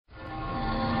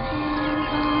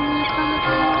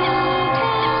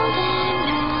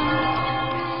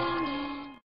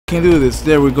can do this.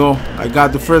 There we go. I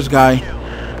got the first guy.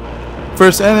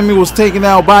 First enemy was taken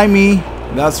out by me.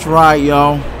 That's right,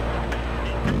 yo.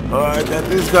 Alright, got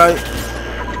this guy.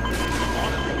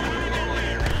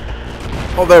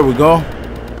 Oh, there we go.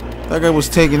 That guy was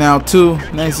taken out too.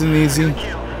 Nice and easy.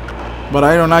 But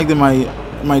I don't like that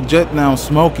my jet now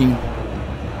smoking.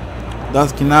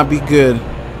 That cannot be good.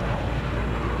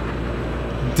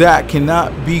 That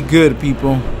cannot be good,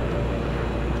 people.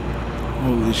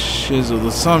 Holy shizzle.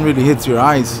 The sun really hits your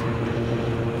eyes.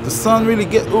 The sun really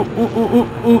get. Ooh, ooh, ooh,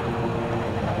 ooh, ooh.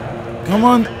 Come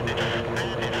on.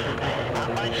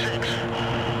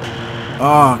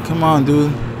 Ah, come on,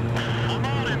 dude.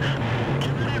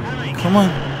 Come on.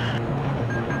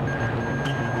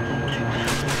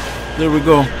 There we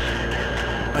go.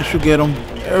 I should get him.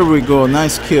 There we go.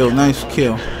 Nice kill. Nice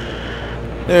kill.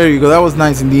 There you go. That was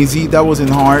nice and easy. That wasn't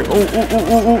hard. Oh, oh, oh,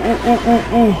 oh, oh, oh, oh,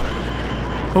 oh.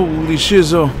 Holy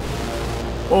shizzle.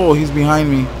 Oh, he's behind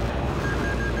me.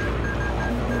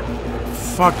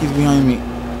 Fuck, he's behind me.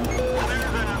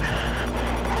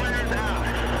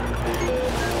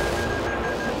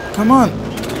 Come on.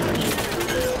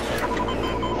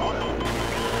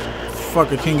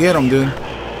 Fuck, I can't get him, dude.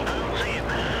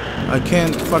 I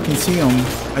can't fucking see him.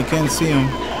 I can't see him.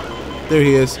 There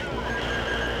he is.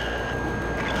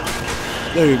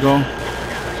 There you go.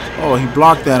 Oh, he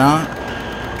blocked that, huh?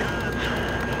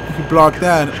 He blocked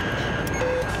that.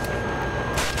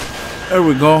 There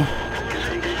we go.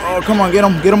 Oh, come on, get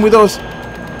him. Get him with those.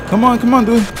 Come on,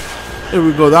 dude. There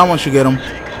we go. That one should get him.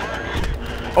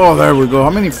 Oh, there we go. How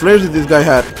many flares did this guy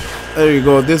have? There you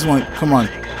go. This one. Come on.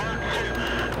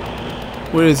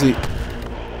 Where is he?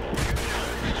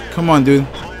 Come on, dude.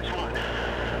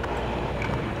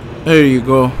 There you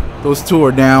go. Those two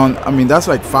are down. I mean, that's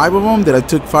like 5 of them. Did I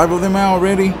took 5 of them out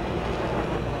already?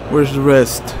 Where's the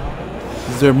rest?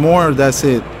 Is there more or that's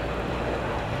it?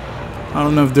 I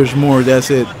don't know if there's more. That's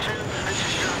it.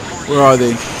 Where are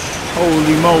they?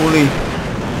 Holy moly.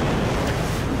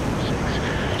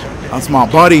 That's my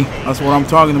buddy. That's what I'm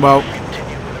talking about.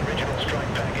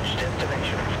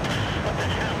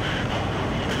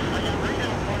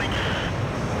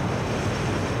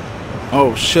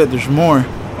 Oh shit, there's more.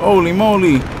 Holy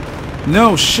moly.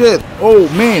 No shit. Oh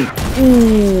man.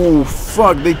 Ooh,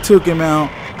 fuck. They took him out.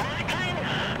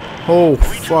 Oh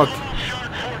fuck.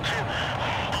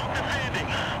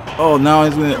 Oh, now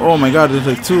he's gonna. Oh my god, there's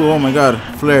like 2. Oh my god.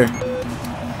 Flare.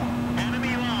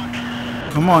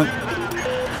 Come on.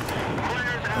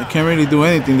 I can't really do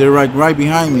anything. They're like right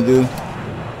behind me, dude.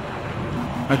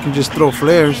 I can just throw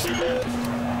flares.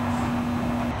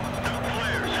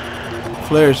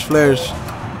 Flares.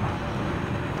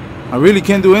 I really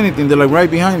can't do anything. They're like right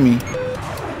behind me.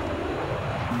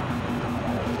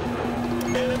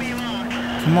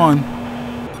 Come on.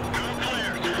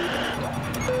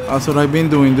 That's what I've been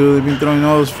doing, dude. I've been throwing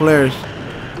all those flares.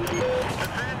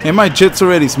 And my jet's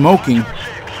already smoking.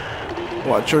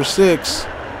 Watch your 6.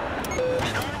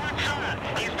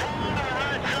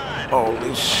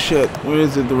 Holy shit. Where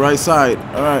is it? The right side.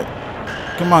 Alright.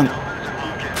 Come on.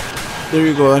 There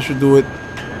you go. That should do it.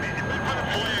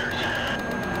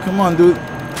 Come on, dude.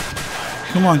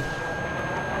 Come on.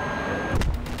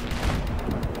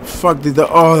 Fuck, did the...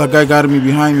 Oh, that guy got me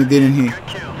behind me, didn't he?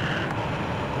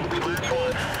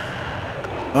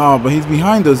 Oh, but he's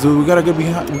behind us, dude. We gotta get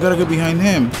behind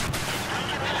him.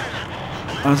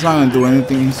 That's not gonna do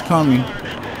anything. He's coming.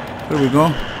 There we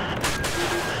go.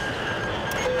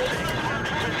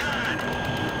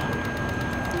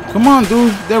 Come on,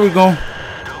 dude. There we go.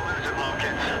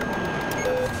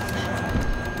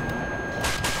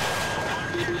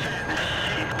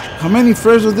 How many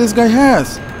flares does this guy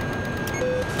has?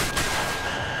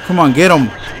 Come on, get him.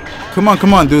 Come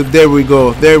on, dude. There we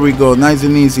go. There we go. Nice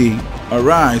and easy.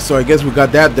 Alright, so I guess we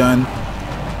got that done.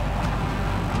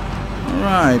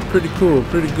 Alright, pretty cool.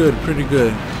 Pretty good. Pretty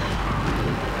good.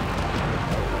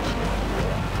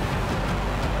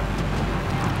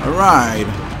 Alright.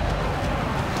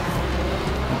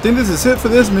 I think this is it for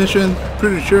this mission.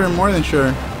 Pretty sure, more than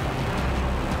sure.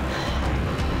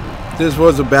 This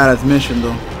was a badass mission,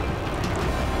 though.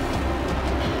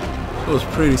 It was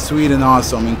pretty sweet and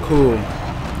awesome and cool.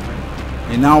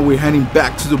 And now we're heading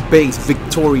back to the base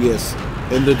victorious.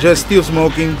 And the jet's still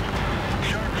smoking.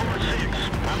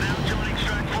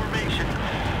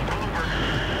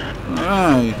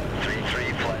 Alright.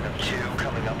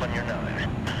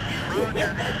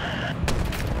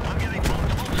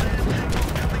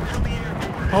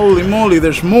 Holy moly,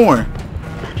 there's more.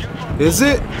 Is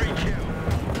it?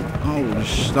 Oh,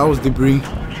 that was debris.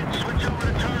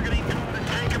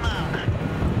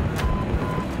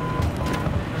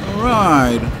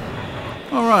 Alright.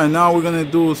 Alright, now we're gonna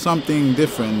do something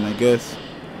different, I guess.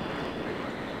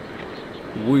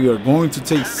 We are going to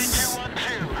take...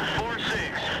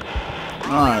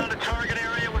 Alright.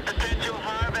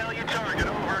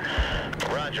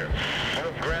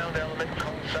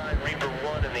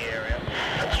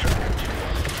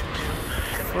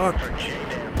 Fuck.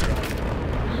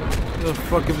 Where the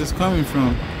fuck is this coming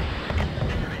from?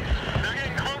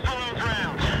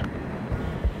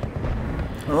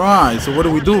 Alright, so what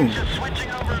do we do?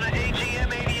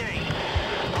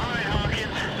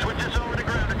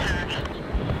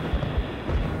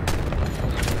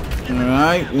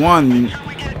 Alright, one.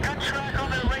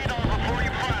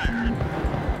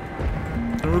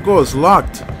 There we go, it's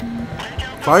locked.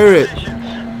 Fire it.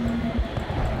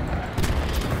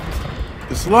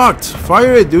 It's locked.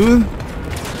 Fire it, dude.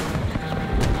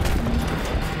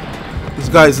 This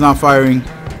guy's not firing.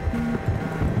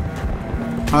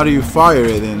 How do you fire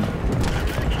it then?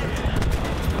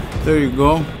 There you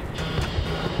go.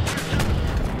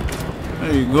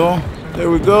 There you go. There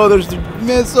we go. There's the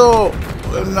missile.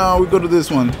 And now we go to this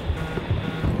one.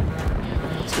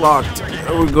 It's locked.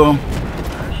 There we go.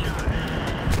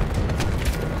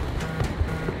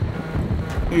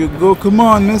 Here you go. Come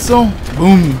on, missile.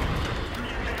 Boom.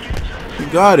 We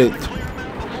got it.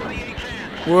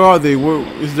 Where are they? Where,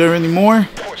 is there any more?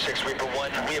 4-6 Reaper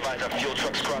 1. We advise on fuel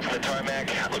trucks crossing the tarmac.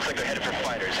 Looks like they're headed for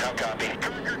fighters. How copy?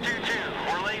 Cougar 2-2.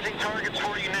 We're lasing targets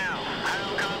for you now.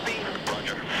 How copy?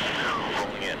 Roger.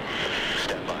 Rolling in.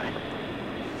 Stand by.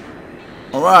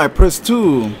 Alright, press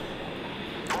 2.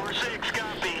 4-6,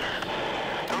 copy.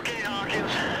 Okay,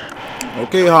 Hawkins.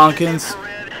 Okay, Hawkins.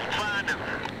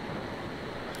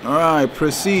 Alright,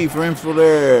 proceed for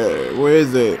infrared. Where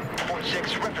is it?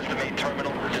 4-6, reference the main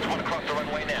terminal. Just one across the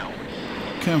runway now.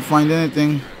 Can't find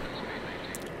anything.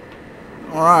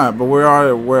 Alright, but where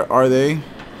are they?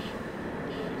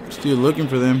 Still looking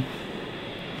for them.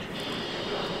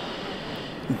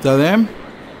 Is that them?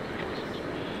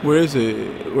 Where is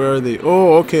it? Where are they?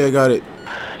 Oh, okay, I got it.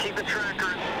 Keep the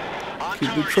tracker.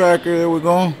 Keep the tracker. There we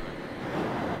go.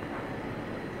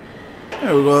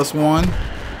 There we go. That's one.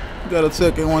 We got a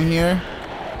second one here.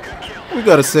 We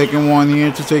got a second one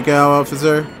here to take out,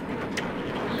 officer.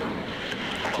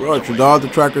 Roger, dog. The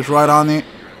tracker's right on it.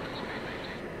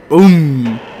 Boom.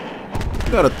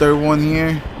 We got a third one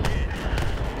here.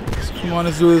 Come on,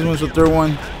 let's do this one. It's the third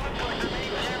one.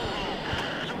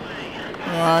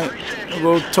 Alright.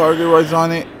 We'll go target right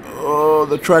on it. Oh,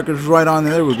 the tracker's right on it.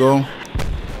 There we go.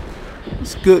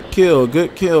 It's good kill.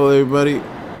 Good kill, everybody.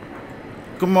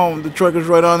 Come on. The tracker's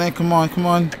right on it. Come on. Come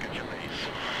on.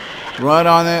 Right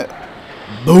on it.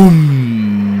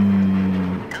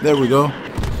 Boom. There we go.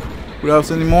 What else?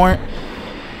 Any more?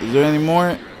 Is there any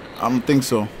more? I don't think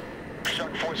so.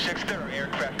 Shark 4-6, there are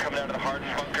aircraft coming out of the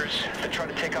hardened bunkers. They're trying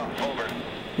to take off. Over.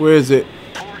 Where is it?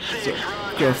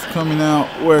 4-6, Just coming out.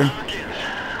 Where?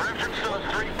 reference those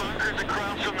 3 bunkers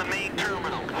across from the main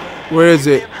terminal. Where is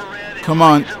it? Come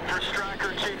on.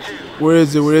 Where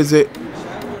is it? Where is it?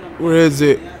 Where is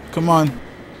it? Come on.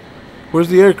 Where's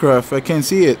the aircraft? I can't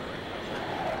see it.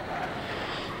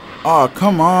 Oh,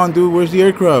 come on, dude. Where's the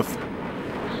aircraft?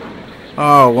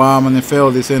 Oh, wow. I'm gonna fail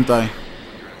this, ain't I?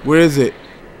 Where is it?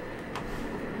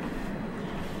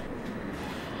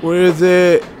 Where is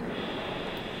it?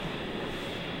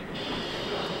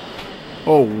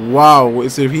 Oh, wow.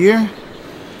 Is it here?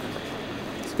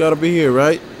 It's gotta be here,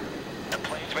 right? The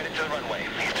plane's made it to the runway.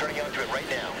 He's turning onto it right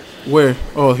now. Where?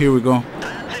 Oh, here we go.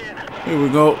 That's it. Here we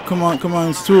go. Come on, come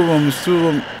on. It's 2 of them. It's 2 of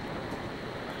them.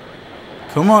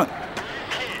 Come on.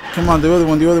 Come on, the other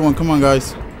one. The other one. Come on,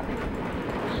 guys.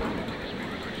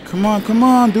 Come on, come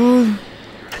on, dude.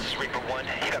 This is Reaper 1.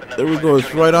 You got another There we fighter go. It's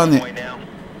turning right on runway it. now.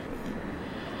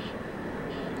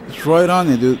 It's right on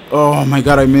it, dude. Oh my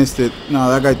god, I missed it. No,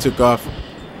 that guy took off.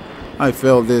 I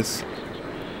failed this.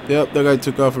 Yep, that guy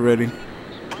took off already.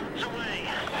 Bombs away.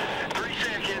 3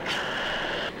 seconds.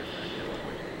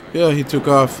 Yeah, he took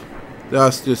off.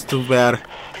 That's just too bad.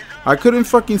 I couldn't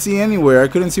fucking see anywhere. I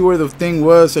couldn't see where the thing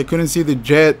was. I couldn't see the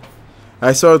jet.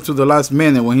 I saw it to the last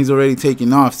minute when he's already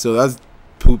taking off. So that's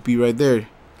poopy right there.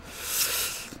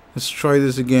 Let's try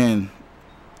this again.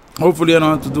 Hopefully I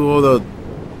don't have to do all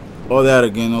that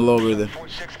again all over there.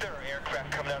 4-6, there are aircraft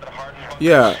coming out of the hardened bunkers.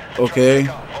 Yeah, They're trying to okay. take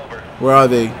off. Over. Where are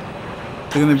they?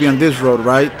 They're gonna be on this road,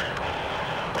 right?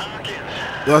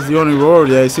 That's the only road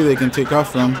that I see they can take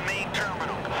off from. The main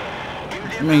terminal.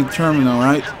 Main terminal,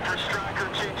 right? For Striker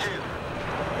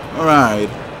 2-2. Alright.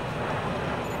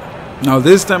 Now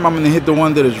this time I'm gonna hit the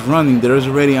one that is running, that is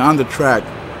already on the track.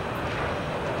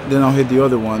 Then I'll hit the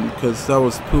other one, because that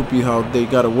was poopy how they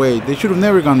got away. They should have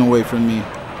never gone away from me.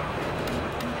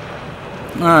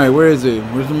 Alright, where is it?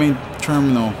 Where's the main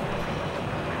terminal?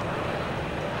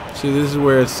 See, this is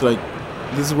where it's like,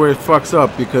 this is where it fucks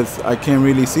up because I can't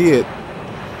really see it.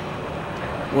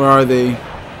 Where are they?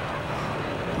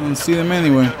 I don't see them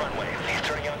anywhere.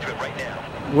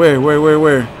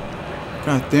 Where?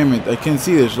 God damn it, I can't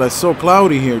see this. It's like so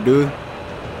cloudy here, dude.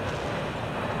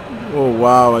 Oh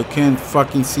wow, I can't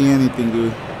fucking see anything,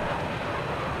 dude.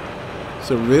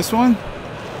 So this one?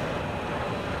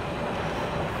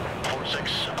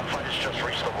 46, a flight has just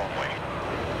reached the runway.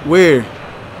 Where?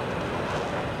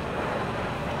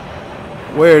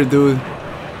 Where, dude?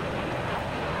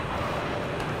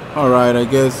 Alright, I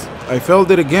guess I failed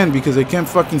it again because I can't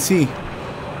fucking see.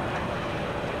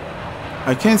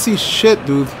 I can't see shit,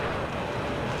 dude.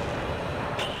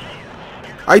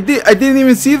 I didn't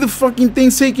even see the fucking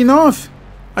things taking off.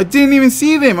 I didn't even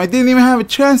see them. I didn't even have a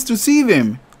chance to see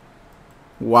them.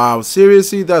 Wow,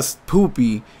 seriously, that's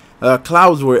poopy.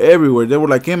 Clouds were everywhere. They were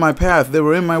like in my path. They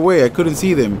were in my way. I couldn't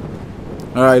see them.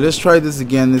 Alright, let's try this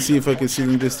again. Let's see if I can see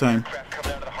them this time.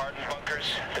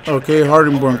 Okay,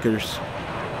 hardened bunkers.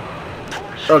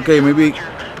 Okay, maybe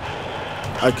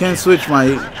I can't switch my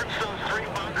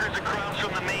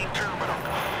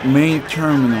main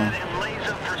terminal.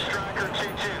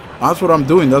 That's what I'm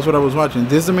doing. That's what I was watching.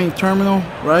 This is the main terminal,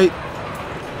 right?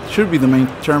 Should be the main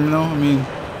terminal. I mean,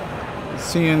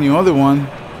 see any other one?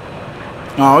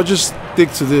 No, I'll just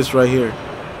stick to this right here.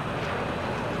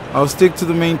 I'll stick to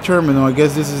the main terminal. I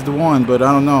guess this is the one, but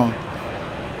I don't know.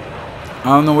 I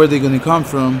don't know where they're gonna come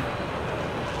from.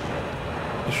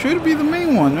 It should be the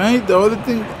main one, right? The other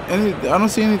thing, I don't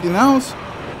see anything else.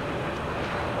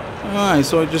 Alright,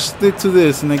 so I just stick to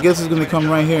this, and I guess it's gonna come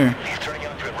right here.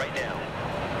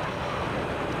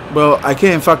 Well, I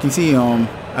can't fucking see him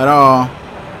at all.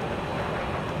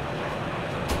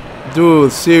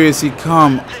 Dude, seriously,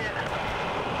 come.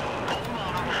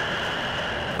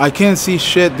 I can't see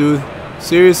shit, dude.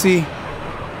 Seriously?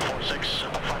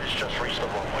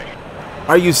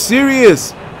 Are you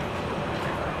serious?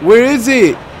 Where is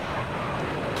it?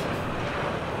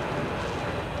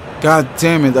 God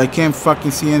damn it, I can't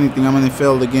fucking see anything. I'm gonna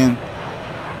fail again.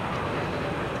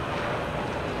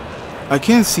 I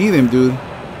can't see them, dude.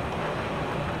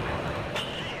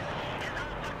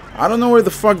 I don't know where the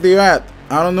fuck they're at.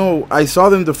 I don't know. I saw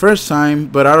them the first time,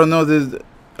 but I don't know that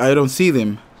I don't see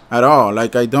them at all.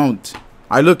 Like, I don't.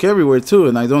 I look everywhere too,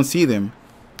 and I don't see them.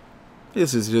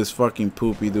 This is just fucking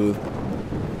poopy, dude.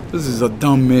 This is a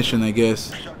dumb mission, I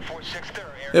guess.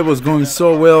 It was going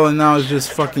so well, and now it's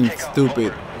just fucking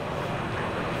stupid.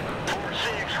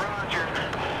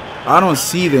 I don't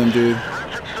see them, dude.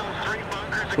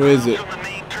 Where is it?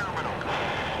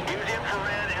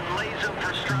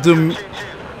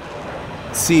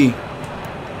 See.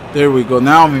 There we go.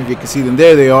 Now maybe you can see them.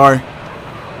 There they are.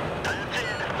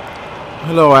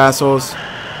 Hello, assholes.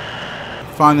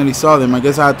 Finally saw them. I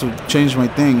guess I had to change my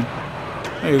thing.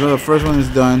 There you go. The first one is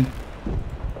done.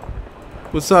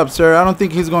 What's up, sir? I don't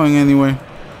think he's going anywhere.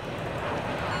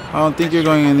 I don't think you're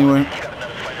going anywhere.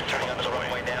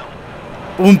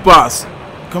 Oompas.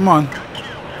 Come on.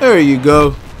 There you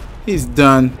go. He's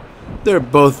done. They're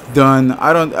both done.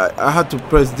 I had to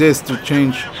press this to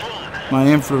change my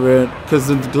infrared because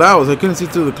the clouds, I couldn't see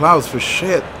through the clouds for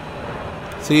shit.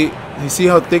 See, you see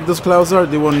how thick those clouds are?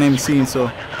 They weren't even seen.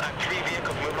 So,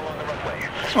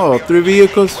 oh, 3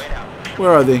 vehicles.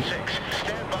 Where are they?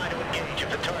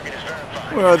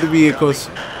 Where are the vehicles?